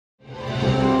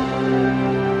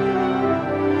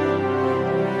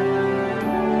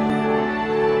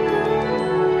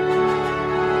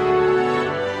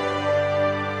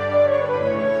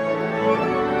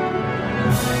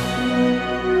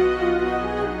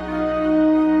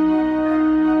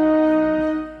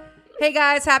Hey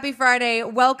guys, happy Friday.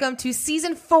 Welcome to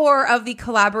season 4 of the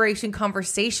Collaboration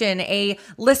Conversation, a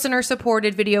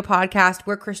listener-supported video podcast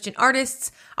where Christian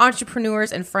artists,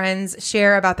 entrepreneurs, and friends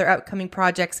share about their upcoming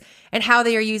projects and how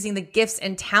they are using the gifts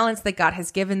and talents that God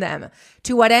has given them.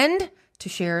 To what end? To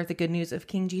share the good news of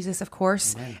King Jesus, of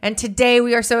course. Amen. And today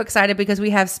we are so excited because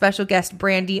we have special guest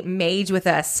Brandi Maige with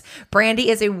us. Brandi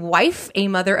is a wife, a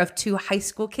mother of 2 high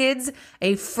school kids,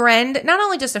 a friend, not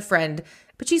only just a friend,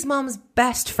 but she's mom's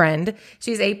best friend.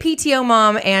 She's a PTO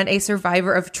mom and a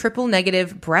survivor of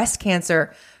triple-negative breast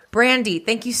cancer. Brandi,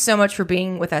 thank you so much for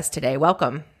being with us today.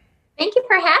 Welcome. Thank you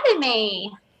for having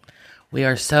me. We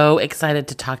are so excited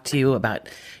to talk to you about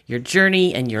your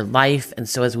journey and your life. And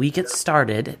so as we get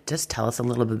started, just tell us a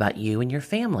little bit about you and your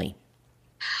family.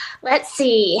 Let's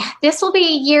see. This will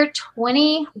be year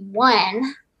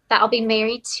 21 that I'll be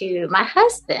married to my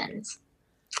husband.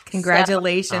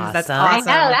 Congratulations. So, That's awesome. awesome.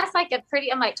 I know. That's like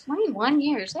I'm like 21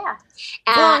 years. Yeah.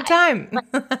 It's a long time.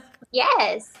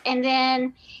 Yes. And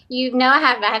then,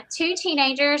 I have 2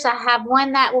 teenagers. I have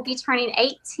one that will be turning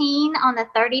 18 on the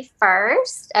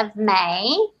 31st of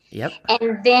May. Yep.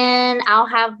 And then I'll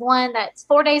have one that's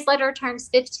 4 days later turns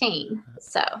 15.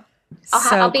 So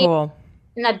I'll be cool.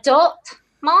 An adult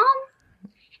mom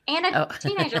and a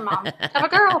teenager mom of a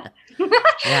girl.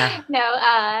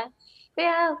 Yeah.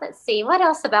 Yeah, let's see. What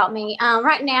else about me?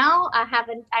 Right now, I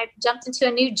jumped into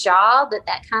a new job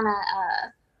that kind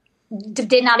of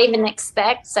did not even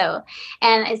expect. So,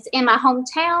 and it's in my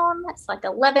hometown. It's like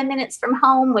 11 minutes from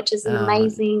home, which is an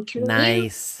amazing commute.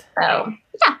 Nice. So,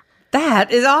 yeah. That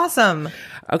is awesome.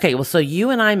 Okay, well, so you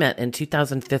and I met in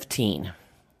 2015.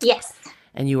 Yes.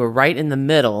 And you were right in the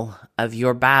middle of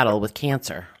your battle with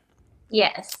cancer.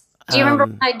 Yes. Do you remember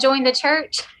when I joined the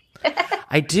church?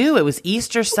 I do. It was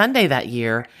Easter Sunday that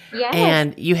year. Yes.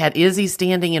 And you had Izzy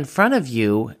standing in front of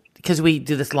you because we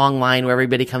do this long line where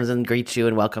everybody comes and greets you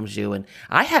and welcomes you. And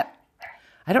I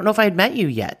don't know if I had met you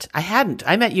yet. I hadn't.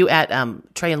 I met you at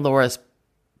Trey and Laura's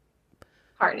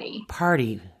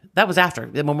party. That was after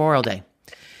the Memorial Day.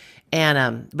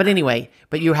 And, but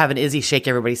you were having Izzy shake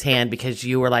everybody's hand because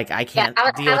you were like, I can't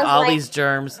deal with all these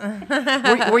germs.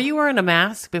 were you wearing a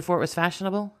mask before it was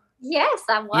fashionable? Yes,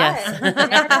 I was.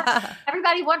 Yes.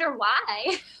 Everybody wondered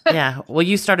why. Yeah. Well,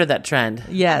 you started that trend.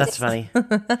 Yes. That's funny.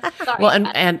 Sorry, Well,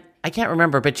 and I can't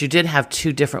remember, but you did have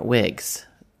 2 different wigs.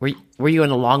 Were you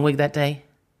in a long wig that day?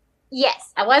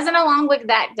 Yes, I was in a long wig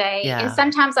that day. Yeah. And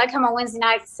sometimes I come on Wednesday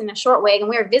nights in a short wig, and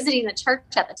we were visiting the church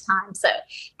at the time. So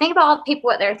think about all the people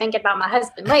what they're thinking about my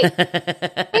husband. Wait, with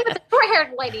the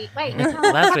short-haired lady. Wait.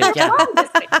 Last week, yeah. This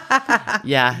week.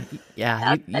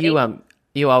 Yeah.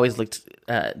 You always looked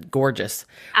gorgeous.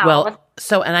 Oh.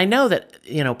 Well, and I know that,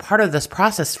 part of this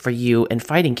process for you in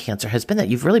fighting cancer has been that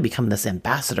you've really become this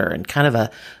ambassador and kind of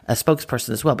a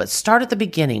spokesperson as well. But start at the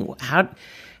beginning. How'd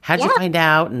you find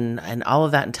out and all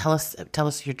of that, and tell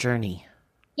us your journey.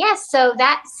 Yes, so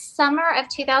that summer of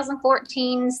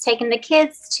 2014, taking the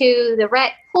kids to the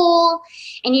rec pool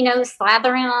and,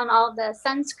 slathering on all the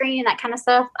sunscreen and that kind of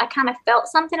stuff, I kind of felt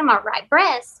something in my right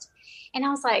breast. And I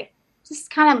was like, just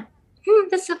kind of,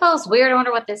 this feels weird. I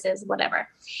wonder what this is, whatever.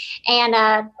 And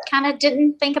kind of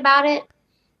didn't think about it.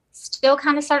 Still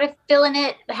kind of started feeling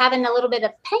it, having a little bit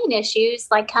of pain issues,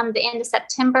 like come the end of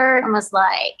September, and was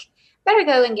like, better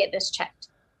go and get this checked.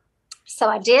 So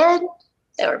I did.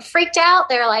 They were freaked out.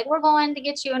 They were like, we're going to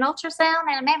get you an ultrasound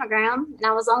and a mammogram. And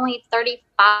I was only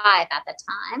 35 at the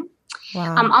time.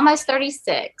 Wow. I'm almost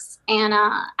 36. And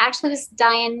actually was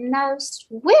diagnosed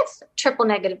with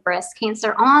triple-negative breast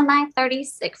cancer on my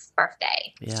 36th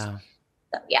birthday. Yeah.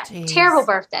 So, yeah, Jeez. Terrible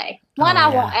birthday. One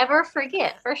I won't ever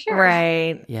forget, for sure.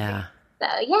 Right. Yeah.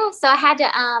 So I had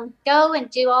to go and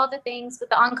do all the things with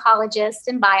the oncologist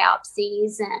and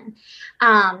biopsies. And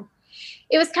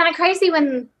it was kind of crazy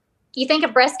when you think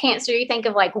of breast cancer, you think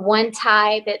of like one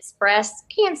type, it's breast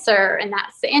cancer, and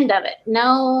that's the end of it.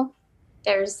 No,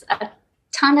 there's a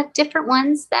ton of different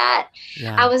ones that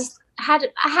I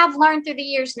have learned through the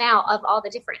years now of all the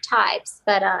different types.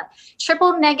 But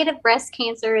triple negative breast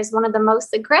cancer is one of the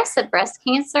most aggressive breast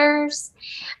cancers.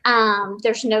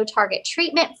 There's no target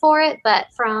treatment for it, but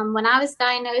from when I was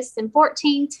diagnosed in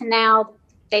 2014 to now,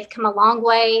 they've come a long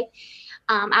way.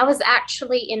 I was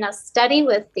actually in a study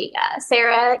with the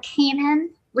Sarah Cannon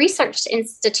Research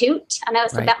Institute. I know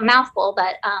it's a mouthful,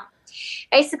 but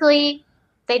basically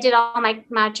they did all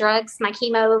my drugs, my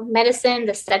chemo, medicine,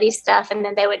 the study stuff, and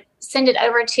then they would send it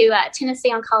over to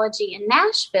Tennessee Oncology in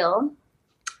Nashville,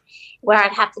 where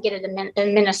I'd have to get it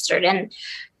administered. And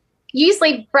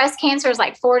usually breast cancer is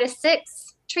like 4 to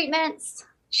 6 treatments.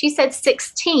 She said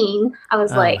 16. I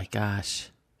was like, oh my gosh.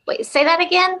 Wait, say that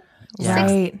again? Yeah.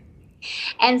 Right.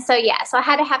 And so, so I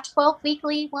had to have 12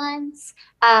 weekly ones.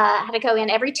 I had to go in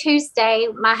every Tuesday.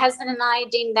 My husband and I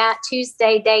deemed that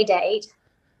Tuesday day date.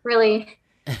 Really,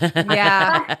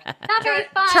 Yeah. not very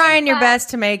fun. Trying your best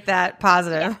to make that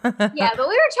positive. But we were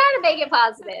trying to make it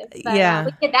positive. But,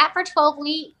 we did that for 12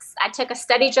 weeks. I took a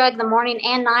study drug the morning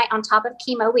and night on top of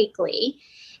chemo weekly.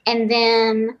 And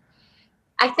then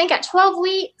I think at 12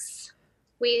 weeks,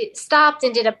 we stopped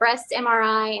and did a breast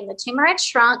MRI, and the tumor had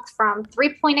shrunk from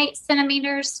 3.8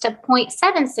 centimeters to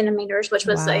 0.7 centimeters, which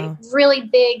was a really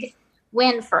big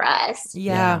win for us.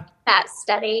 Yeah. That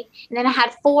study. And then I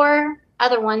had 4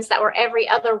 other ones that were every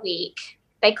other week.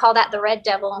 They call that the Red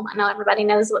Devil. I know everybody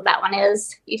knows what that one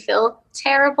is. You feel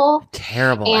terrible.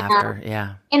 Terrible after,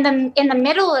 yeah. In the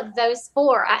middle of those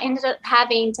 4, I ended up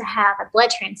having to have a blood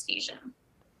transfusion.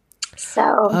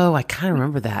 So, I kind of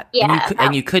remember that. Yeah.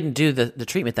 And you couldn't do the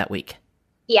treatment that week.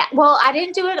 Yeah. Well, I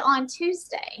didn't do it on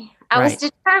Tuesday. I was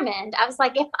determined. I was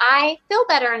like, if I feel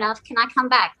better enough, can I come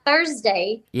back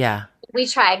Thursday? Yeah. We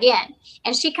try again.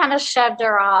 And she kind of shoved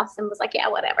her off and was like, yeah,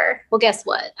 whatever. Well, guess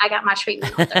what? I got my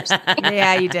treatment on Thursday.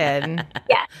 Yeah, you did.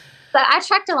 Yeah. So I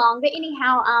trekked along. But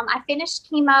anyhow, I finished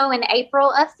chemo in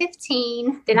April of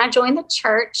 15. Then I joined the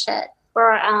church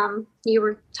where you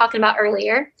were talking about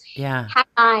earlier. Yeah. Had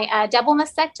my double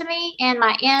mastectomy, and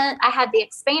I had the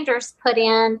expanders put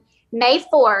in May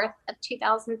 4th of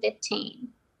 2015.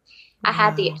 I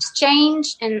had the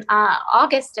exchange in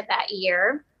August of that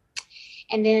year.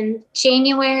 And then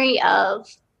January of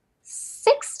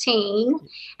 16,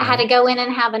 I had to go in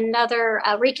and have another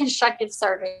reconstructive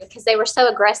surgery because they were so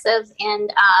aggressive.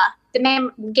 And the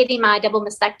man getting my double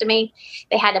mastectomy,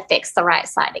 they had to fix the right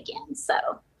side again. So,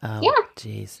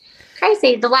 Jeez.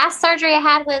 Crazy. The last surgery I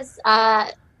had was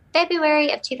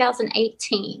February of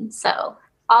 2018. So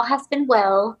all has been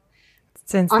well.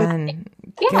 Since then.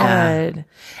 Good.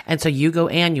 And so you go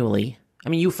annually. I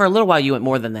mean, for a little while, you went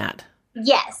more than that.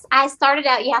 Yes. I started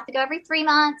out, you have to go every 3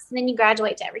 months, and then you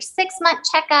graduate to every 6-month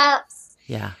checkups.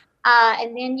 Yeah.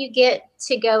 And then you get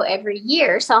to go every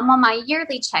year. So I'm on my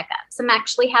yearly checkups. I'm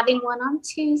actually having one on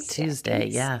Tuesday.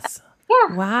 Yes.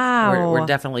 Yeah. Wow. We're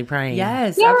definitely praying.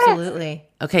 Yes, absolutely.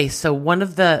 Okay, so one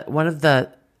of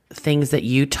the things that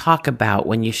you talk about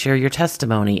when you share your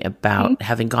testimony about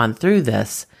having gone through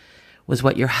this was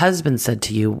what your husband said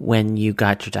to you when you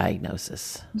got your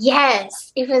diagnosis.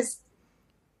 Yes. It was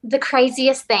the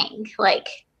craziest thing.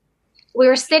 Like, we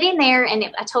were sitting there, and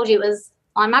I told you it was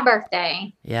on my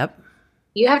birthday. Yep.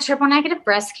 You have triple negative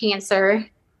breast cancer.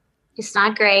 It's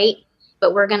not great,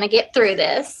 but we're going to get through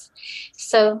this.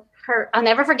 So I'll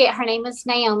never forget, her name was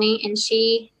Naomi, and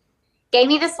she gave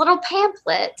me this little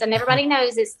pamphlet, and everybody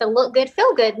knows it's the Look Good,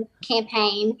 Feel Good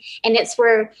campaign. And it's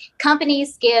where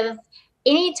companies give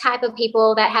any type of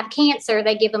people that have cancer,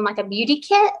 they give them like a beauty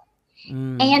kit. So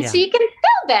you can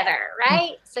feel better,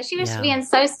 right? So she was being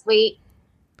so sweet.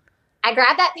 I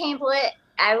grabbed that pamphlet.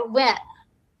 I went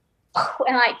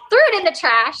and threw it in the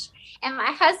trash. And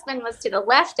my husband was to the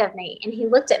left of me, and he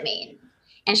looked at me,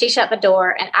 and she shut the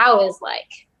door. And I was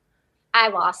like, I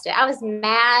lost it. I was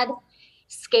mad,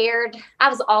 scared. I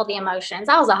was all the emotions.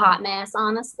 I was a hot mess,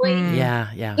 honestly.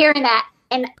 Yeah. Hearing that.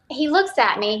 And he looks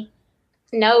at me,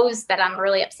 knows that I'm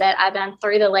really upset. I done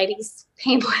threw the lady's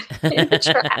pamphlet in the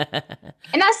trash.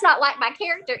 And that's not like my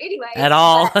character anyway. At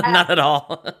all. But, not at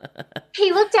all.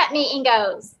 He looked at me and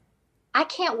goes, I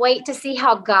can't wait to see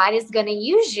how God is going to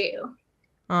use you.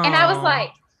 Aww. And I was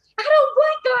like, I don't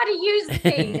want God to use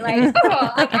me.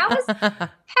 I was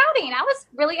pouting. I was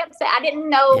really upset. I didn't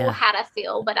know how to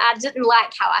feel, but I didn't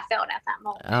like how I felt at that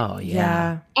moment. Oh,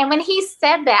 yeah. And when he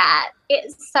said that,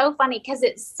 it's so funny because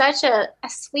it's such a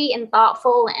sweet and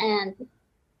thoughtful and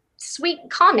sweet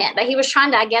comment that he was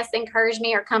trying to, I guess, encourage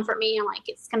me or comfort me. And like,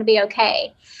 it's going to be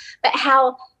okay. But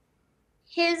how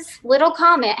his little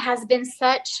comment has been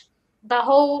such the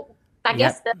whole, I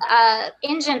guess, the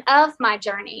engine of my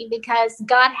journey, because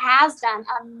God has done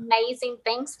amazing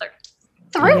things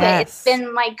through it. It's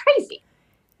been like crazy.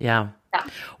 Yeah.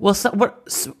 Well,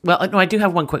 no, I do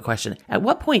have one quick question. At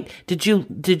what point did you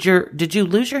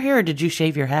lose your hair, or did you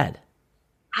shave your head?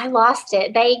 I lost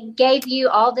it. They gave you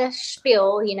all the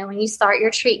spiel, when you start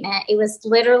your treatment. It was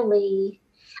literally,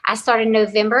 I started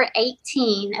November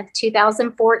 18 of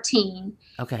 2014.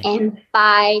 Okay. And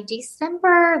by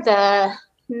December the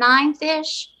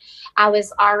 9th-ish, I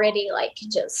was already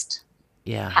just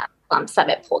had lumps of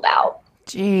it pulled out.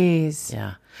 Jeez.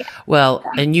 Yeah. Well,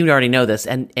 and you already know this,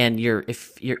 and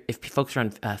if folks are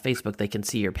on Facebook, they can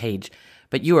see your page.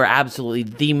 But you are absolutely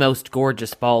the most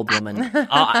gorgeous bald woman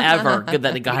ever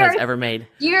that God has ever made.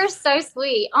 You're so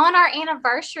sweet. On our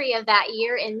anniversary of that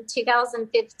year in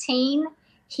 2015,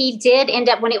 he did end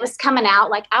up, when it was coming out,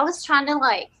 like I was trying to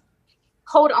like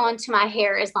hold on to my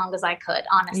hair as long as I could.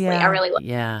 Honestly, I really was.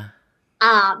 Yeah.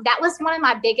 That was one of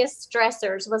my biggest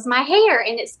stressors was my hair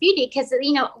and its beauty. Cause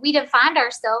you know, we defined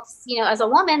ourselves, you know, as a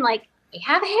woman, like we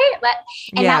have hair,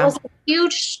 and that was a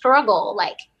huge struggle.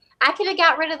 Like I could have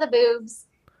got rid of the boobs,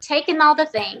 taken all the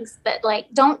things, but like,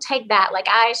 don't take that. Like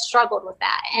I struggled with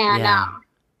that. And,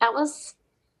 that was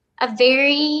a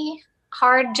very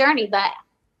hard journey, but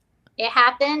it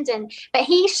happened. But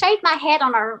he shaved my head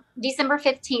on our December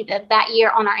 15th of that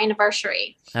year on our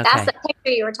anniversary. Okay. That's the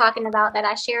picture you were talking about that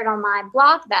I shared on my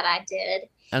blog that I did.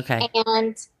 Okay.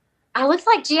 And I looked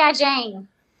like G.I. Jane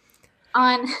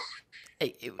on.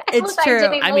 It's true.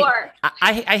 I mean,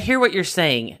 I hear what you're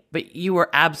saying, but you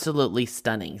were absolutely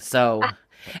stunning. So,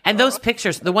 and those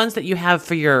pictures, the ones that you have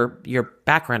for your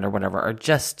background or whatever, are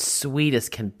just sweet as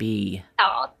can be.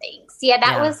 Oh, thanks. Yeah,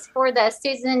 that was for the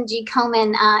Susan G.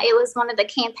 Komen. It was one of the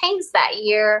campaigns that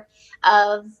year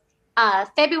of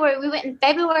February. We went in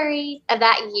February of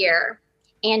that year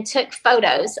and took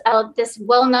photos of this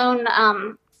well-known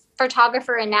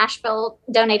photographer in Nashville.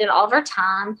 Donated all of her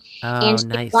time, and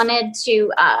she wanted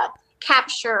to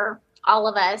capture all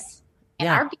of us in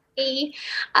our beauty,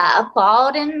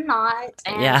 bald and not.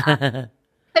 And,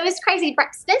 so it was crazy.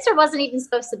 Spencer wasn't even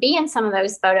supposed to be in some of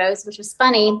those photos, which was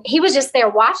funny. He was just there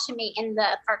watching me, and the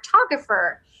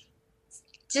photographer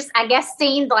just, I guess,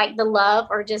 seemed like the love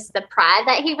or just the pride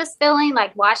that he was feeling,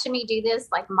 like watching me do this,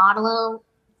 like modeling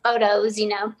photos, you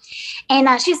know. And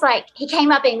she's like, he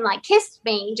came up and like kissed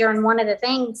me during one of the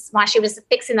things while she was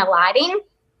fixing the lighting,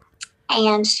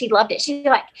 and she loved it. She's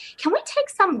like, "Can we take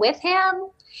some with him?"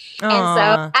 Aww. And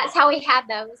so that's how we had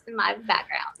those in my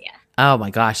background. Yeah. Oh my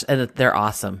gosh, and they're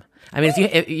awesome. I mean,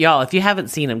 if you haven't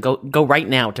seen them, go right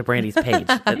now to Brandi's page.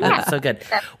 That's so good.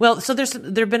 Well, so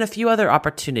there've been a few other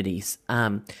opportunities.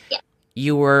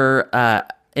 You were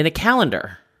in a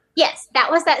calendar. Yes, that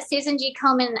was that Susan G.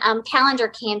 Komen calendar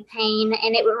campaign,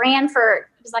 and it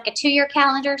was like a 2-year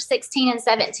calendar, 16 and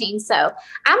 17. So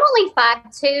I'm only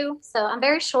 5'2", so I'm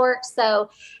very short. So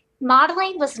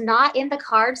modeling was not in the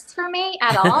cards for me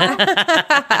at all.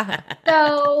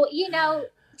 So, you know,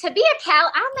 to be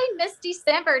I made Miss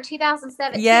December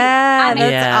 2017. Yeah,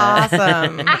 that's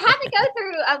awesome. I had to go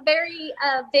through a very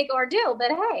big ordeal, but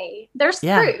hey, there's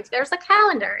proof. There's a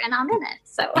calendar, and I'm in it.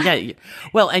 So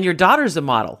well, and your daughter's a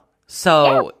model,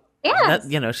 so yes.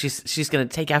 you know she's going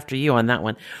to take after you on that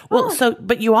one. Well,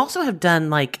 but you also have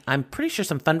done I'm pretty sure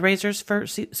some fundraisers for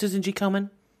Susan G. Komen.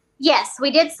 Yes, we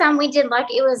did some. We did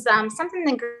it was something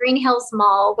in the Green Hills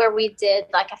Mall where we did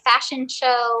like a fashion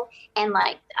show, and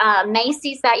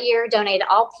Macy's that year donated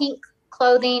all pink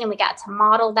clothing, and we got to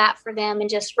model that for them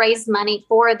and just raise money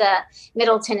for the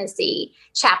Middle Tennessee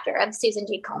chapter of Susan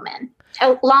G. Komen,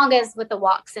 along as with the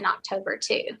walks in October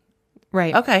too.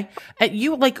 Right. Okay. And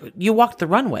you walked the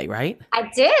runway, right?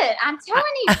 I did. I'm telling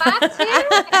you,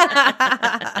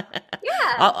 5'2".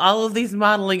 Yeah. All of these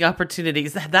modeling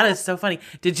opportunities. That is so funny.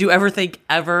 Did you ever think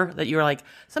that you were like,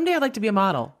 someday I'd like to be a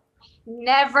model?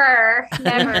 Never.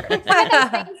 One of those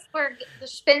things where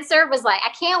Spencer was like,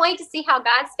 I can't wait to see how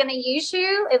God's going to use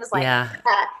you. It was like,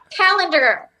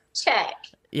 calendar, check.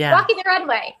 Yeah. Walking the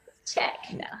runway. Check.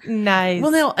 No. Nice.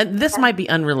 Well, now this might be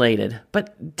unrelated,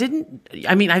 but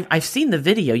I've seen the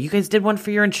video. You guys did one for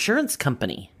your insurance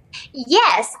company.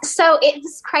 Yes. So it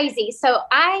was crazy. So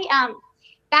I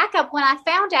back up when I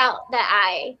found out that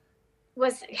I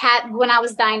when I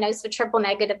was diagnosed with triple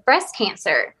negative breast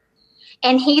cancer,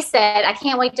 and he said, I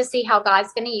can't wait to see how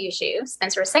God's going to use you.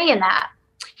 Spencer was saying that.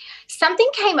 Something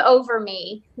came over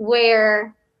me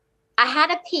where I had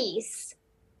a peace,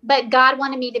 but God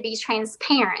wanted me to be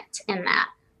transparent in that.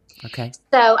 Okay.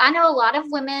 So I know a lot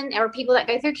of women or people that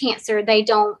go through cancer,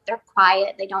 they're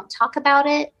quiet. They don't talk about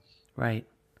it. Right.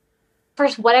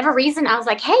 For whatever reason, I was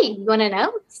like, hey, you want to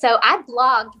know? So I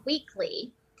blogged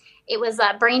weekly. It was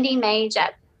Brandi Maige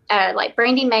at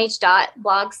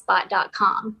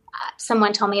brandimaige.blogspot.com.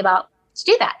 Someone told me to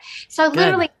do that. So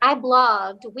literally I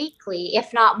blogged weekly,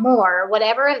 if not more,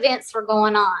 whatever events were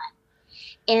going on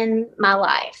in my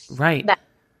life. Right.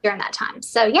 During that time.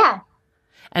 So yeah.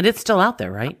 And it's still out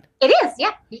there, right? It is.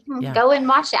 Yeah. You can go and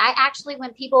watch it. I actually,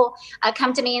 when people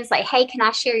come to me and say, hey, can I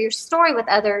share your story with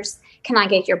others? Can I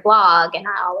get your blog? And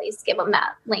I always give them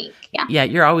that link. Yeah. Yeah.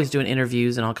 You're always doing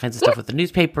interviews and all kinds of stuff with the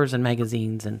newspapers and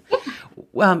magazines. And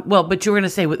but you were going to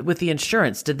say with the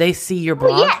insurance, did they see your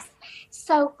blog? Well, yes.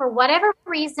 So for whatever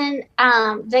reason,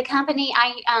 the company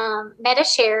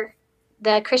MediShare,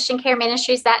 the Christian Care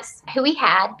Ministries, that's who we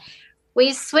had.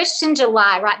 We switched in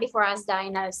July, right before I was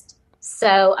diagnosed.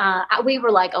 So we were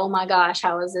like, oh my gosh,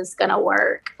 how is this going to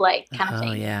work? Like kind of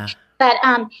thing. Yeah. But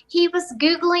he was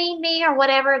Googling me or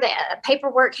whatever, the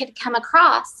paperwork had come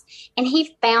across, and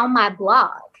he found my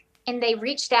blog. And they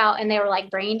reached out and they were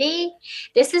like, Brandi,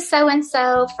 this is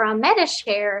so-and-so from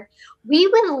MediShare. We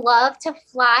would love to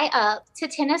fly up to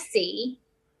Tennessee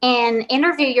and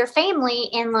interview your family.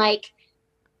 And like,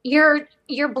 your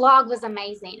blog was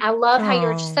amazing. I love how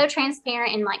you're so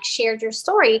transparent and like shared your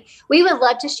story. We would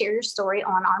love to share your story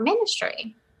on our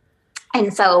ministry.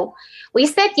 And so we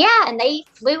said, yeah. And they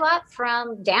flew up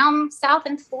from down south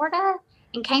in Florida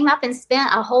and came up and spent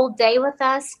a whole day with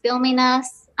us, filming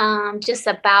us. Just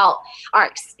about our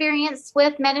experience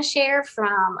with MediShare,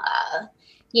 from,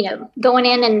 going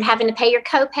in and having to pay your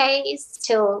co-pays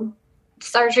till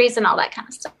surgeries and all that kind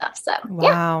of stuff. So, wow.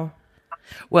 Yeah.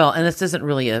 Well, and this isn't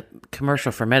really a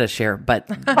commercial for MediShare, but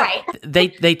right.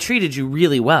 they treated you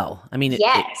really well. I mean,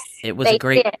 it was a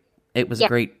great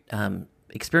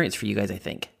experience for you guys, I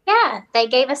think. Yeah. They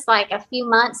gave us like a few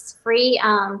months free,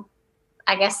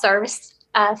 service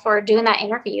for doing that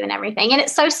interview and everything. And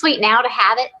it's so sweet now to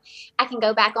have it. I can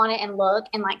go back on it and look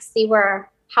and like see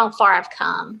how far I've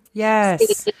come.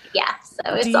 Yes. Yeah.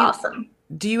 So it's awesome.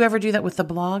 Do you ever do that with the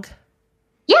blog?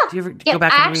 Yeah. Do you ever go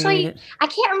back and reread it? I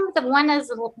can't remember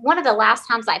one of the last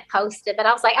times I posted, but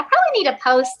I was like, I probably need to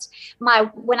post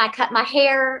when I cut my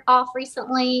hair off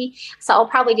recently. So I'll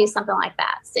probably do something like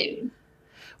that soon.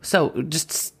 So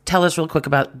just tell us real quick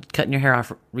about cutting your hair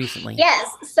off recently. Yes.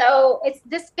 So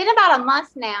it's been about a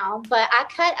month now, but I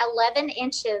cut 11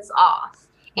 inches off.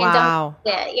 And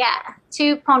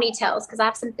 2 ponytails because I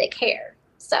have some thick hair.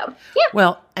 So, yeah.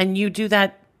 Well, and you do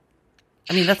that.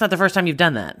 I mean, that's not the first time you've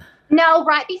done that. No,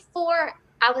 right before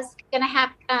I was going to have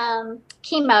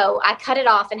chemo, I cut it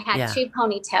off and had 2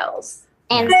 ponytails.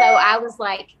 And so I was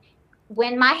like,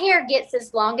 when my hair gets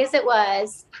as long as it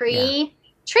was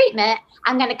pre-treatment,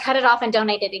 I'm going to cut it off and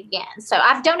donate it again. So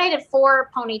I've donated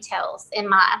 4 ponytails in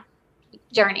my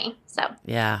journey. So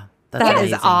yeah, that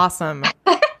is awesome.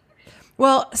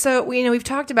 Well, so we've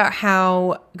talked about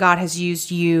how God has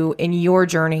used you in your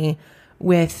journey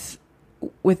with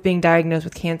being diagnosed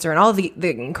with cancer and all the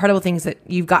incredible things that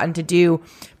you've gotten to do.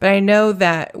 But I know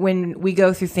that when we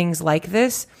go through things like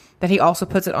this, that he also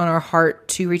puts it on our heart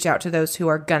to reach out to those who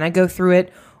are going to go through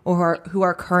it or who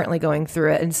are currently going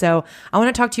through it. And so I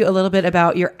want to talk to you a little bit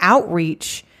about your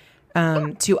outreach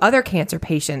to other cancer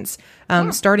patients,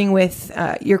 starting with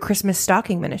your Christmas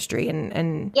stocking ministry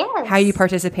and how you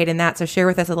participate in that. So share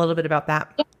with us a little bit about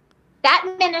that.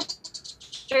 That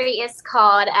ministry is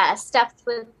called Stuffed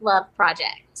with Love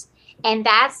Project. And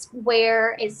that's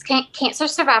where it's cancer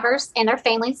survivors and their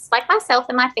families, like myself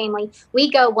and my family. We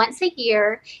go once a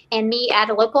year and meet at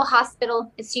a local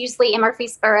hospital. It's usually in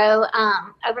Murfreesboro,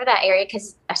 over that area,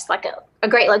 because that's like a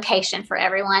great location for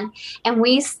everyone. And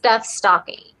we stuff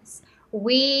stockings.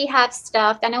 We have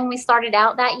stuffed, I know when we started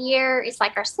out that year, it's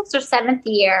like our 6th or 7th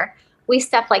year, we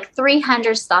stuffed like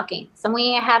 300 stockings. And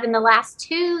we have in the last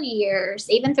 2 years,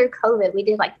 even through COVID, we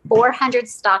did like 400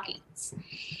 stockings.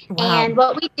 Wow. And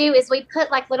what we do is we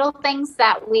put like little things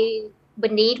that we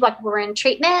would need while we're in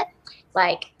treatment,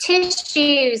 like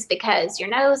tissues because your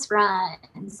nose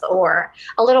runs, or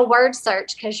a little word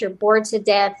search because you're bored to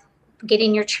death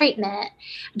getting your treatment,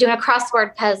 doing a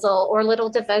crossword puzzle or a little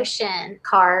devotion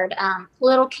card,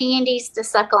 little candies to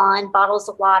suck on, bottles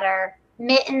of water,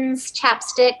 mittens,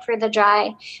 chapstick for the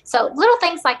dry. So little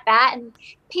things like that. And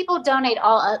people donate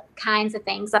all kinds of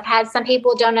things. I've had some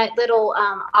people donate little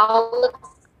olive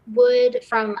wood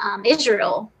from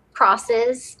Israel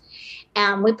crosses.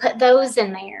 We put those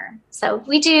in there. So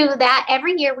we do that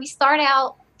every year. We start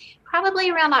out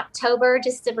probably around October,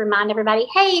 just to remind everybody,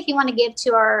 hey, if you want to give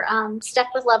to our Stuff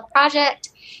with Love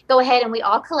project, go ahead, and we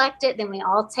all collect it. Then we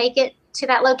all take it to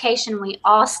that location. We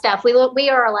all stuff. We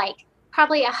are like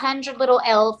probably 100 little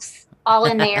elves all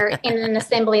in there in an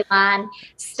assembly line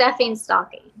stuffing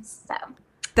stockings. So,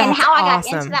 and how I got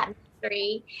into that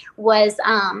ministry was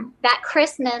that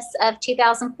Christmas of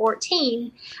 2014.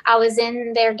 I was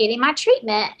in there getting my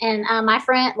treatment, and my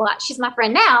friend, well, she's my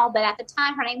friend now, but at the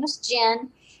time her name was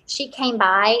Jen. She came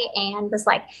by and was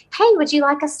like, hey, would you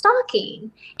like a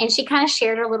stocking? And she kind of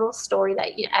shared her little story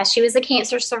that she was a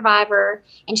cancer survivor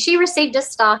and she received a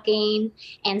stocking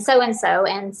and so. And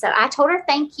so I told her,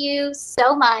 thank you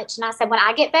so much. And I said, when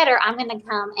I get better, I'm going to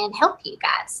come and help you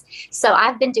guys. So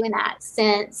I've been doing that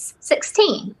since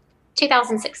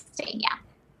 2016. Yeah.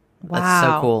 Wow. That's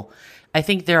so cool. I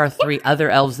think there are 3 other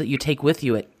elves that you take with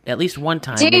you at least one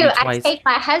time. Maybe twice. I take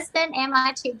my husband and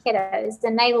my 2 kiddos,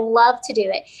 and they love to do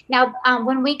it. Now,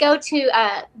 when we go to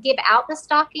give out the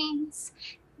stockings,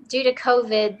 due to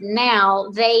COVID now,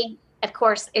 they of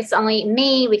course, it's only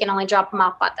me. We can only drop them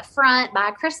off at the front by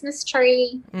a Christmas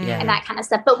tree and that kind of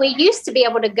stuff. But we used to be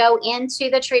able to go into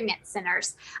the treatment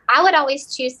centers. I would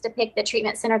always choose to pick the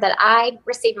treatment center that I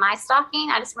received my stocking.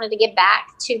 I just wanted to get back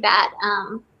to that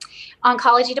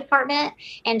oncology department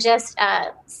and just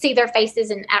see their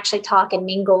faces and actually talk and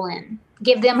mingle and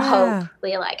give them hope.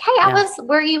 Be like, hey, I was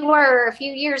where you were a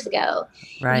few years ago.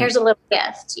 Right. And here's a little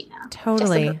gift,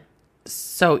 Totally.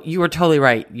 So you were totally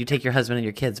right. You take your husband and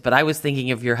your kids, but I was thinking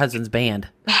of your husband's band.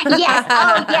 Yes.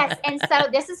 Oh, yes. And so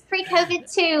this is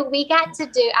pre-COVID too. We got to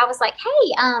do, I was like,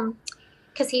 hey,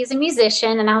 because he's a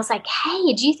musician. And I was like,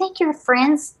 hey, do you think your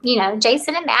friends,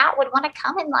 Jason and Matt would want to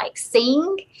come and like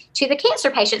sing to the cancer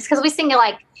patients? Because we sing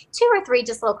like 2 or 3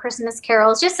 just little Christmas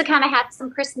carols just to kind of have some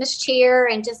Christmas cheer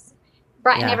and just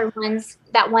brighten everyone's,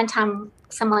 that one time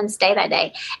someone's day that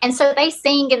day. And so they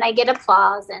sing and they get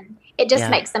applause and it just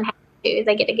makes them happy too.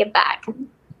 They get to give back.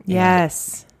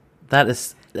 Yes.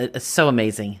 It's so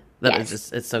amazing. That is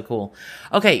just, it's so cool.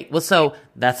 Okay. Well, so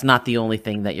that's not the only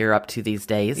thing that you're up to these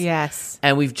days. Yes.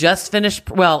 And we've just finished,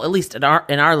 well, at least in our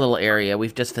little area,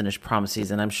 we've just finished prom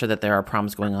season. I'm sure that there are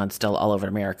proms going on still all over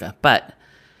America, but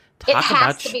it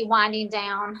has to be winding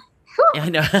down. Yeah, I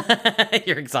know.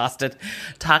 You're exhausted.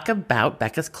 Talk about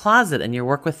Becca's Closet and your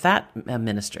work with that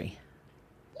ministry.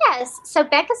 Yes. So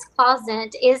Becca's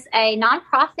Closet is a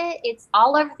nonprofit. It's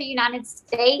all over the United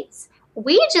States.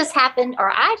 I just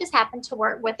happened to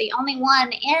work with the only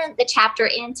one in the chapter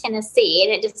in Tennessee.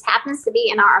 And it just happens to be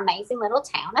in our amazing little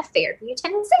town of Fairview,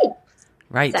 Tennessee.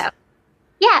 Right. So,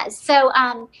 yeah. So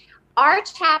our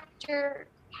chapter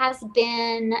has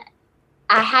been,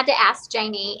 I had to ask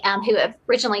Jamie, who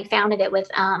originally founded it with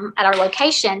at our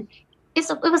location. It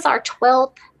was our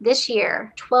 12th this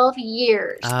year, 12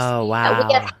 years. Oh, wow.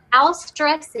 We have house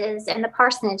dresses in the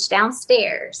parsonage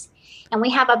downstairs. And we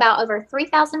have about over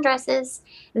 3,000 dresses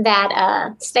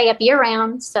that stay up year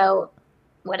round. So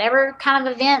whatever kind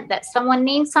of event that someone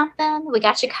needs something, we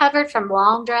got you covered from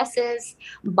long dresses,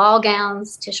 ball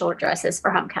gowns to short dresses for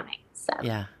homecoming. So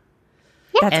yeah.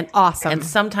 That's awesome. And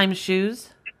sometimes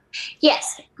shoes?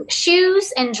 Yes.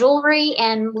 Shoes and jewelry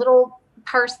and little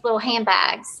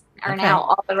handbags are now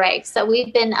all the rage. So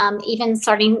we've been even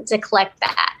starting to collect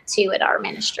that too at our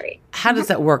ministry. How does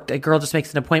that work? A girl just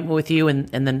makes an appointment with you, and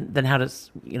then how does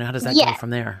that go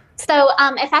from there? So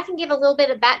if I can give a little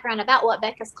bit of background about what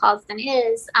Becca's Closet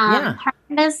is, her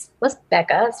name was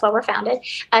Becca. That's why we're founded.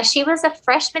 She was a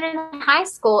freshman in high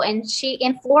school, and she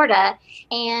in Florida,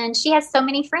 and she has so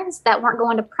many friends that weren't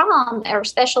going to prom or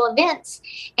special events,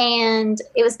 and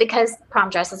it was because prom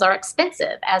dresses are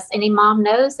expensive, as any mom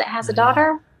knows that has a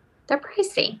daughter. They're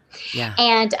pricey. Yeah.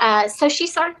 And so she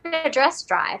started a dress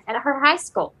drive at her high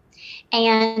school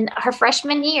and her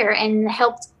freshman year and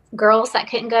helped girls that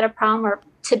couldn't go to prom or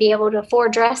to be able to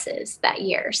afford dresses that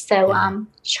year. So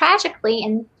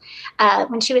tragically,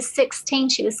 when she was 16,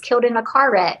 she was killed in a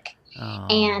car wreck. Oh.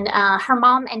 And her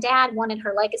mom and dad wanted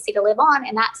her legacy to live on.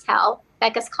 And that's how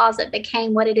Becca's Closet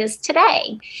became what it is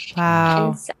today. Wow.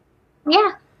 And so,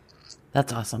 yeah.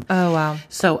 That's awesome. Oh, wow.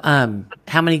 So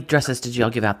how many dresses did you all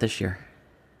give out this year?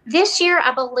 This year,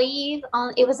 I believe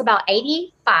it was about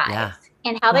 85. Yeah.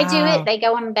 And how they do it, they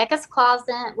go on Becca's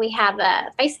Closet. We have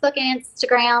a Facebook and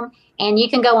Instagram, and you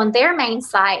can go on their main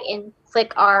site and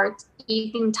click you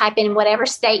can type in whatever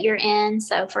state you're in.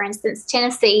 So, for instance,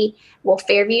 Tennessee,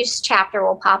 Fairview's chapter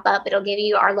will pop up. It'll give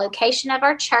you our location of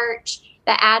our church,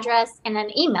 the address, and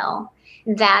an email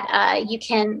that you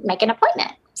can make an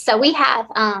appointment. So we have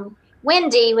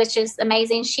Wendy, which is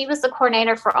amazing. She was the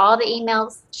coordinator for all the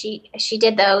emails. She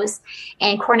did those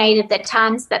and coordinated the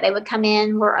times that they would come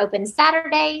in. We're open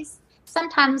Saturdays.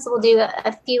 Sometimes we'll do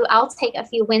I'll take a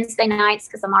few Wednesday nights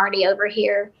because I'm already over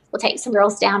here. We'll take some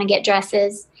girls down and get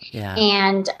dresses. Yeah.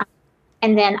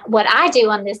 And then what I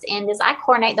do on this end is I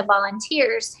coordinate the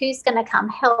volunteers who's going to come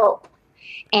help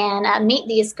and meet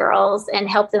these girls and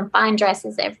help them find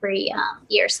dresses every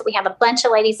year. So we have a bunch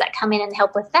of ladies that come in and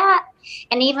help with that.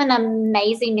 And even an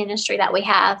amazing ministry that we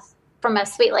have from a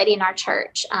sweet lady in our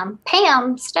church,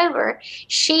 Pam Stover.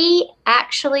 She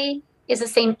actually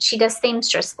she does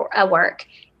seamstress work.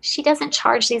 She doesn't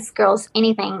charge these girls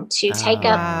anything to take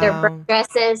up their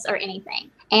dresses or anything.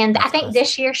 And I think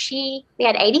this year we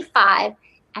had 85,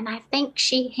 and I think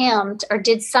she hemmed or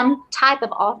did some type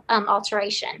of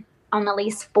alteration on at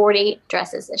least 40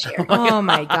 dresses this year. Oh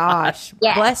my gosh.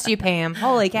 Yes. Bless you, Pam.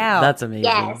 Holy cow. That's amazing.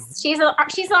 Yes. She's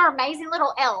our amazing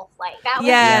little elf. Like that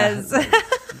was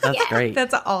That's great.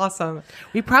 That's awesome.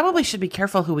 We probably should be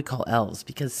careful who we call elves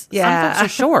because some folks are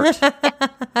short.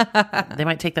 They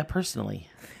might take that personally.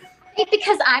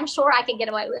 Because I'm sure I could get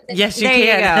away with it. Yes, you There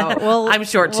can. you go. I'm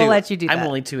short too. We'll let you do that. I'm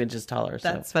only 2 inches taller.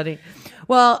 So. That's funny.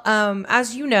 Well,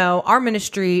 as you know, our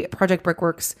ministry, Project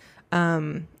Brickworks,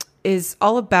 is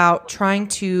all about trying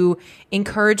to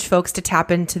encourage folks to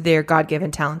tap into their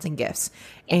God-given talents and gifts.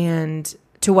 And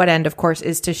to what end, of course,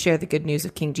 is to share the good news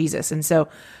of King Jesus. And so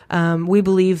we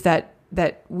believe that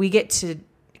we get to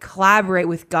collaborate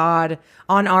with God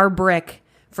on our brick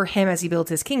for him as he builds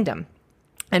his kingdom.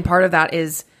 And part of that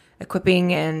is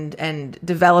equipping and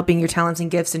developing your talents and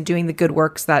gifts and doing the good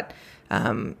works that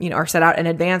are set out in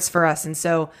advance for us. And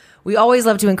so we always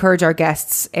love to encourage our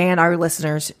guests and our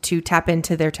listeners to tap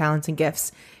into their talents and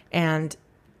gifts. And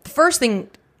the first thing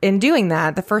in doing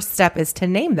that, the first step is to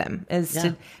name them,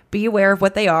 to be aware of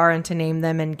what they are and to name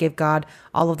them and give God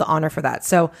all of the honor for that.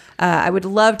 So I would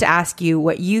love to ask you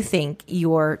what you think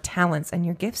your talents and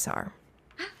your gifts are.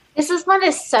 This is one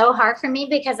that's so hard for me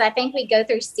because I think we go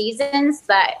through seasons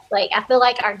that, like, I feel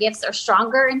like our gifts are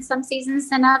stronger in some seasons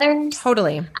than others.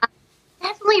 Totally.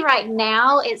 Definitely right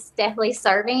now, it's definitely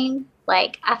serving.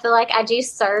 Like, I feel like I do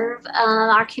serve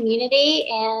our community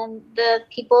and the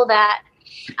people that,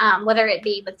 whether it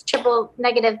be with triple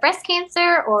negative breast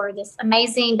cancer or this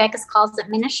amazing Becca's Closet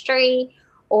ministry,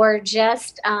 or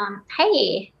just,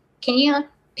 hey, can you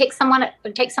take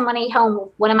somebody home,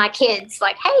 one of my kids,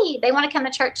 like, hey, they want to come to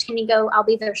church. Can you go? I'll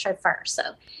be their chauffeur. So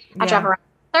I drive around.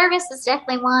 Service is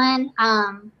definitely one.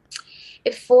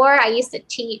 Before I used to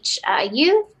teach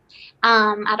youth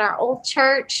at our old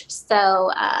church.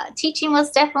 So teaching was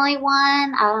definitely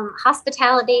one.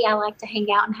 Hospitality, I like to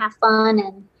hang out and have fun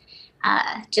and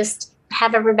just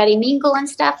have everybody mingle and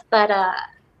stuff. But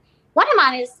one of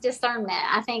mine is discernment,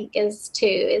 I think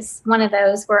is one of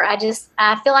those where I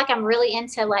feel like I'm really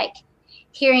into like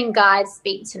hearing God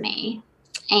speak to me.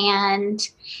 And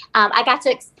I got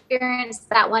to experience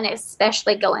that one,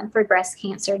 especially going through breast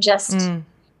cancer, just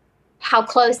how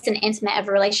close and intimate of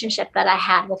a relationship that I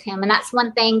had with him. And that's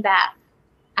one thing that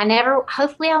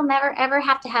hopefully I'll never, ever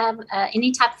have to have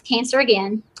any type of cancer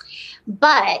again.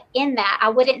 But in that, I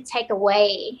wouldn't take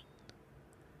away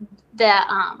the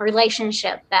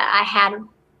relationship that I had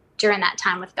during that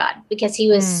time with God, because he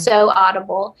was so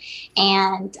audible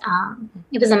and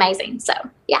it was amazing. So,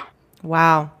 yeah.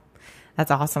 Wow.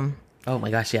 That's awesome. Oh my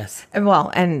gosh, yes.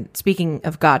 And speaking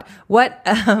of God, we're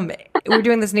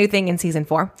doing this new thing in season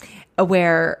 4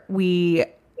 where we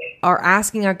are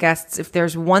asking our guests if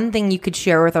there's one thing you could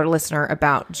share with our listener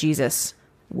about Jesus,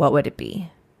 what would it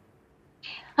be?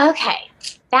 Okay.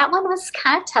 That one was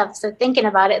kind of tough, so thinking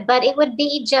about it, but it would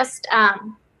be just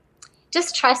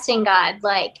trusting God.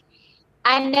 Like,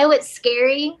 I know it's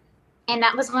scary, and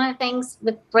that was one of the things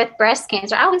with breast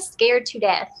cancer. I was scared to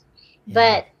death,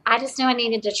 but I just knew I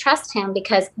needed to trust him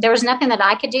because there was nothing that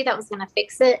I could do that was going to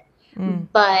fix it,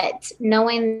 but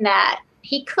knowing that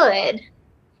he could.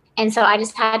 And so I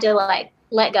just had to like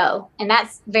let go, and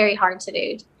that's very hard to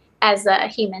do. As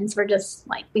humans, we're just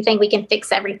like, we think we can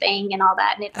fix everything and all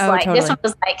that. And it's totally. This one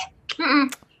was like,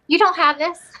 you don't have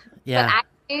this, but I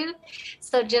do.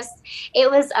 So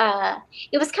it was kind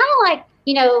of like,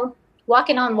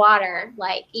 walking on water.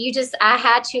 Like I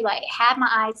had to like have my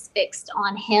eyes fixed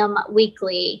on him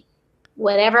weekly,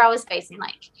 whatever I was facing.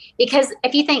 Like, because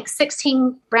if you think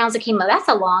 16 rounds of chemo, that's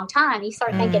a long time. You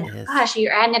start thinking, gosh,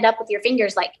 you're adding it up with your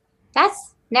fingers. Like,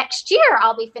 that's next year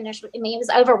I'll be finished with. I mean, it was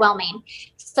overwhelming.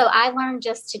 So I learned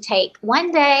just to take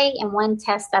one day and one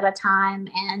test at a time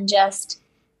and just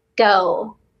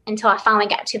go until I finally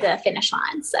got to the finish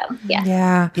line. So,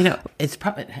 yeah. Yeah. It's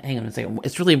probably, hang on a second.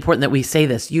 It's really important that we say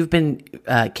this. You've been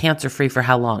cancer-free for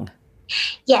how long?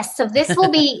 Yes. So this will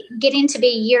be getting to be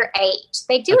year 8.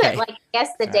 They do it like, I guess,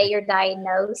 the day you're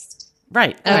diagnosed.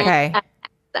 Right. And, okay.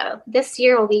 So this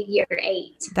year will be year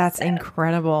 8. That's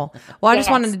incredible. Well, I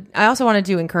also wanted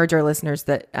to encourage our listeners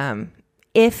that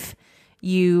if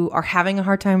you are having a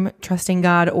hard time trusting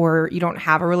God, or you don't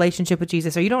have a relationship with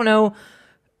Jesus, or you don't know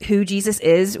who Jesus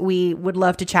is, we would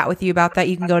love to chat with you about that.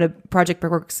 You can go to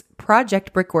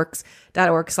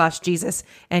projectbrickworks.org/Jesus,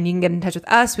 and you can get in touch with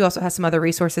us. We also have some other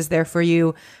resources there for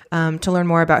you to learn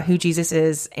more about who Jesus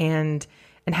is and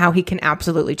how he can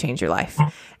absolutely change your life.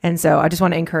 And so I just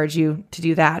want to encourage you to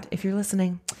do that if you're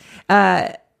listening.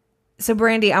 So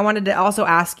Brandi, I wanted to also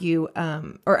ask you,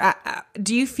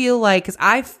 do you feel like, because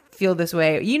I feel this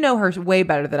way, you know her way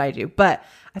better than I do, but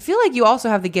I feel like you also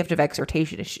have the gift of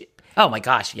exhortation. Oh my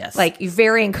gosh, yes. Like, you're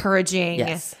very encouraging.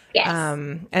 Yes.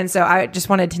 And so I just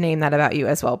wanted to name that about you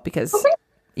as well, because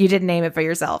you didn't name it for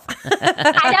yourself.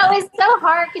 I know, it's so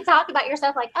hard to talk about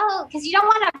yourself, like, because you don't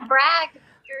want to brag.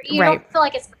 You don't feel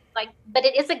like it's like, but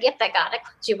it is a gift that God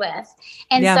equipped you with.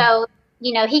 And so,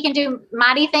 he can do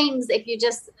mighty things if you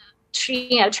just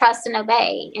trust and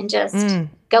obey and just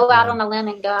go out on a limb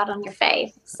and go out on your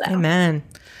faith. So. Amen.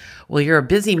 Well, you're a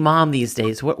busy mom these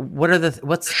days.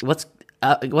 What's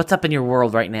up in your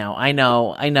world right now? I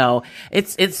know.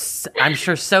 It's I'm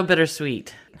sure so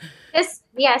bittersweet. This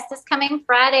coming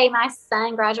Friday, my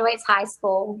son graduates high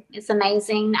school. It's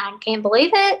amazing. I can't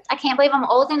believe it. I can't believe I'm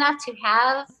old enough to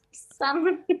have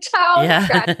some child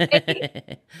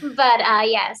graduate. But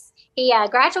yes, he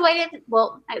graduated.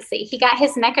 Well, let's see. He got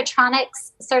his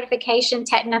mechatronics certification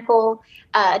technical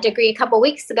degree a couple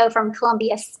weeks ago from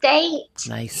Columbia State.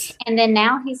 Nice. And then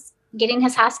now he's getting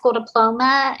his high school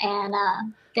diploma. And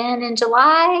then in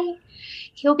July,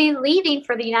 he'll be leaving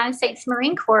for the United States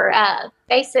Marine Corps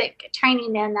basic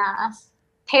training in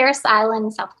Paris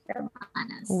Island, South Carolina.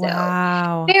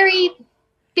 Wow. So very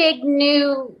big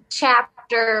new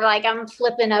chapter, like I'm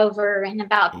flipping over and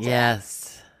about to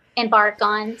embark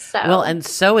on. So well, and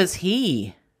so is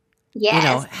he.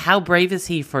 Yes. How brave is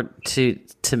he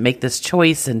to make this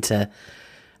choice and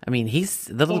he's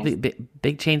a little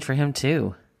big change for him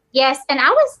too. Yes, and I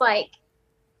was like,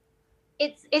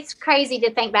 it's crazy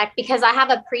to think back because I have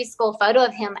a preschool photo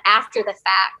of him after the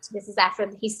fact. This is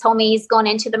after he's told me he's going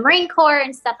into the Marine Corps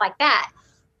and stuff like that.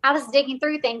 I was digging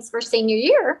through things for senior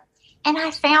year, and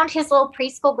I found his little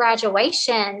preschool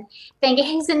graduation thing.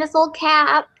 He's in this little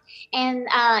cap, and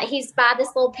he's by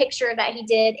this little picture that he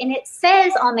did, and it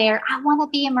says on there, "I want to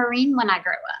be a Marine when I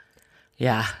grow up."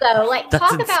 Yeah. So,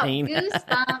 talk insane. about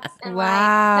goosebumps and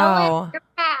wow. knowing your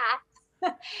path.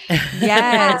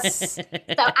 Yes. So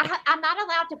I'm not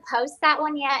allowed to post that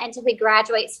one yet until he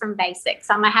graduates from basics.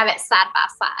 So I'm gonna have it side by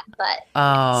side. But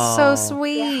so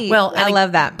sweet. Yeah. Well, I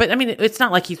love that. But it's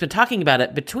not like he's been talking about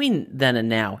it between then and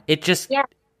now. It just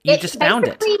you just found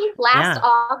it. Last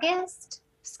August,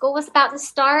 school was about to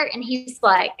start, and he's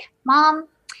like, "Mom,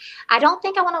 I don't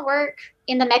think I want to work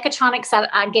in the mechatronics that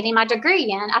I'm getting my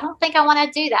degree in. I don't think I want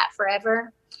to do that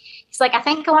forever." He's like, "I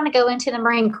think I want to go into the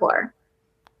Marine Corps."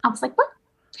 I was like, what?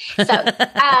 So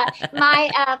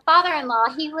my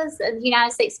father-in-law, he was a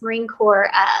United States Marine Corps,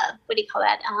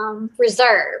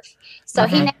 reserve. So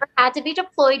he never had to be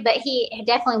deployed, but he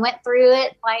definitely went through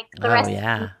it like the rest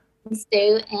of us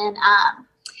do. And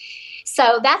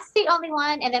so that's the only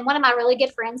one. And then one of my really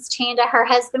good friends, Chanda, her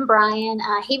husband, Brian,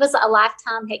 he was a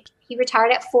lifetime. He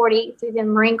retired at 40 through the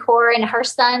Marine Corps, and her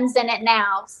son's in it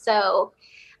now. So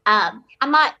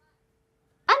I'm not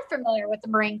unfamiliar with the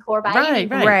Marine Corps by any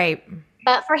means. Right.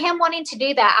 But for him wanting to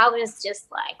do that, I was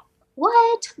just like,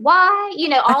 what? Why?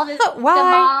 All this, why? the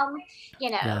mom,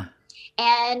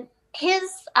 and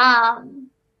his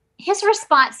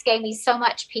response gave me so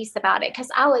much peace about it because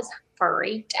I was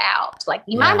freaked out. Like,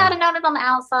 you might not have known it on the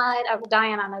outside. Oh,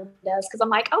 Diane, I know it does because I'm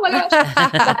like, oh my gosh.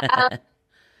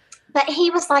 But he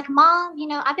was like, Mom,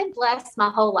 I've been blessed my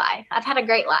whole life. I've had a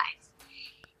great life.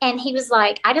 And he was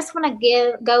like, I just want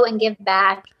to go and give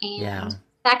back and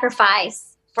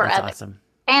sacrifice for That's others. Awesome.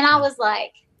 And I was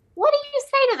like, what do you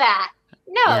say to that?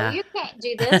 No, you can't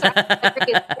do this.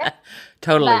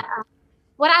 Totally. But,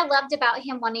 what I loved about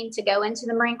him wanting to go into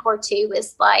the Marine Corps too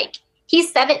is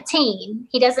he's 17.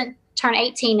 He doesn't turn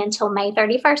 18 until May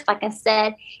 31st. Like I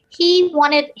said, he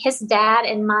wanted his dad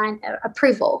and mine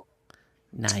approval.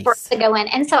 Nice. For to go in.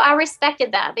 And so I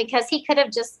respected that because he could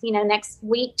have just, next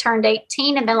week turned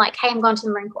 18 and been like, hey, I'm going to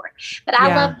the Marine Corps. But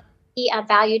I loved he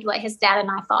valued what his dad and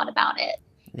I thought about it.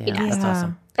 Yeah, that's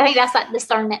awesome. I think that's that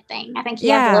discernment thing. I think he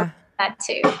has a little bit of that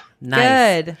too.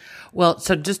 Nice. Good. Well,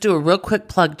 so just do a real quick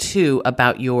plug too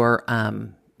about your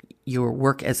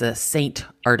work as a saint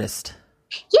artist.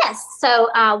 Yes. So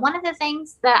one of the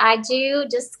things that I do,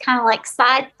 just kind of like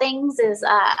side things, is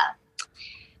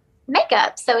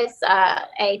makeup. So it's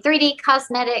a 3D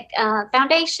cosmetic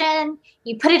foundation.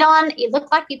 You put it on, you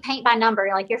look like you paint by number.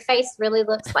 Like your face really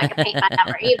looks like a paint by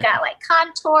number. You've got like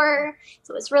contour,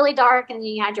 so it's really dark, and then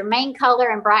you have your main color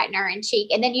and brightener and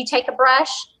cheek. And then you take a brush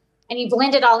and you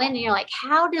blend it all in, and you're like,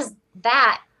 how does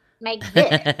that make this?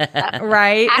 So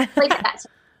right. Actually, that's,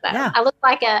 I look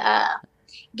like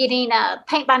getting a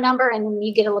paint by number, and then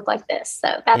you get to look like this.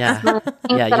 So that's one of the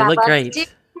things that I look love great. to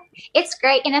do. It's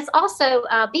great. And it's also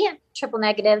being triple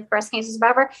negative breast cancer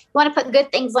survivor, you want to put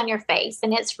good things on your face.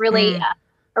 And it's really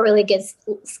a really good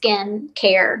skin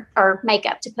care or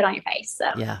makeup to put on your face. So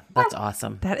yeah, that's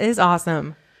awesome. That is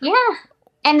awesome. Yeah.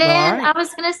 And then I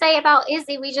was going to say about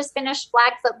Izzy, we just finished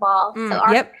flag football.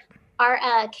 So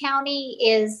our county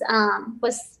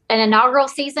was an inaugural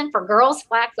season for girls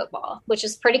flag football, which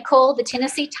is pretty cool. The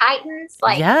Tennessee Titans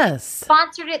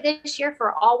sponsored it this year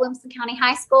for all Williamson County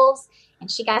high schools, and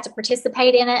she got to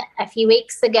participate in it a few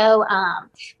weeks ago.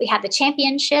 We had the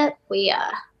championship. We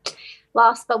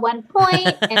lost by 1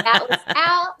 point, and that was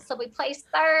out. So we placed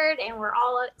third, and we're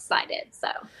all excited. So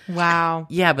wow.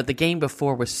 Yeah, but the game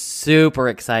before was super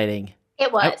exciting.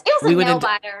 it was. It was a nail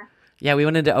biter. Yeah, we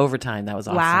went into overtime. That was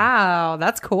awesome. Wow,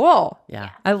 that's cool. Yeah.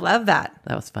 I love that.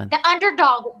 That was fun. The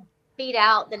underdog beat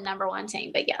out the number one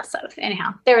team. But yeah, so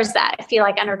anyhow, there was that. I feel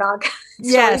like underdog.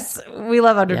 Yes, we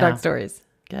love underdog stories.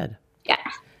 Good. Yeah.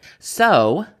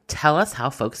 So tell us how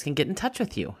folks can get in touch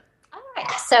with you. All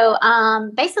right. So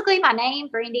basically my name,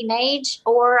 Brandi Maige,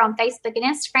 or on Facebook and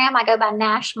Instagram, I go by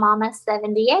Nash Mama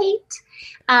 78.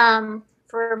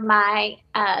 For my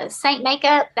Saint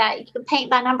makeup that you can paint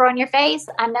my number on your face.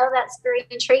 I know that's very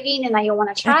intriguing and that you'll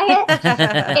want to try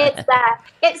it.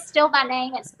 It's still my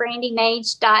name. It's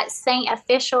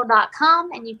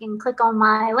brandimage.saintofficial.com, and you can click on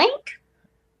my link.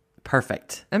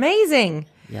 Perfect. Amazing.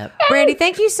 Yep. Brandi,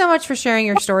 thank you so much for sharing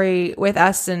your story with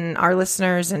us and our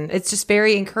listeners. And it's just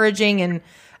very encouraging,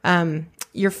 and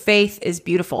your faith is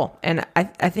beautiful. And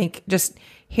I think just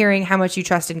hearing how much you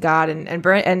trust in God,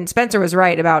 and Spencer was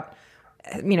right about,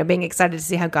 being excited to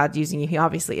see how God's using you. He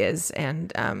obviously is.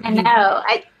 And I know.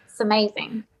 It's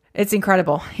amazing. It's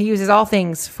incredible. He uses all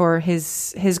things for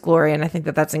his glory. And I think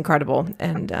that's incredible.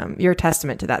 And you're a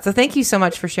testament to that. So thank you so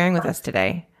much for sharing with us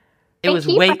today. Thank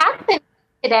you for having me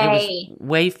today. It was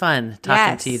way fun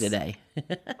talking to you today.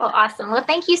 Well, awesome. Well,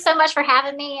 thank you so much for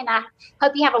having me. And I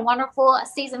hope you have a wonderful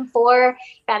season 4. You've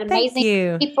got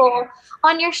amazing people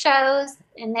on your shows.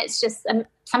 And it's just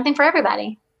something for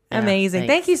everybody. Yeah, amazing.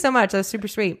 Thank you so much. That was super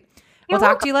sweet. We'll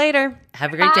talk to you later.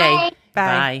 Have a great day.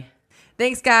 Bye.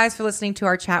 Thanks, guys, for listening to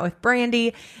our chat with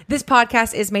Brandi. This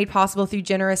podcast is made possible through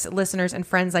generous listeners and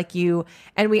friends like you,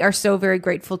 and we are so very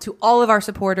grateful to all of our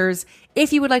supporters.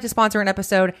 If you would like to sponsor an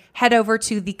episode, head over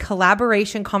to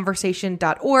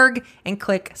thecollaborationconversation.org and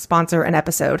click Sponsor an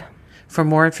Episode. For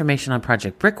more information on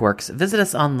Project Brickworks, visit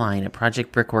us online at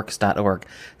projectbrickworks.org.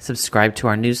 Subscribe to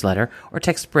our newsletter or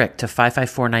text BRICK to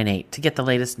 55498 to get the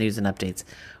latest news and updates.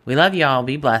 We love y'all.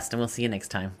 Be blessed, and we'll see you next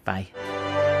time. Bye.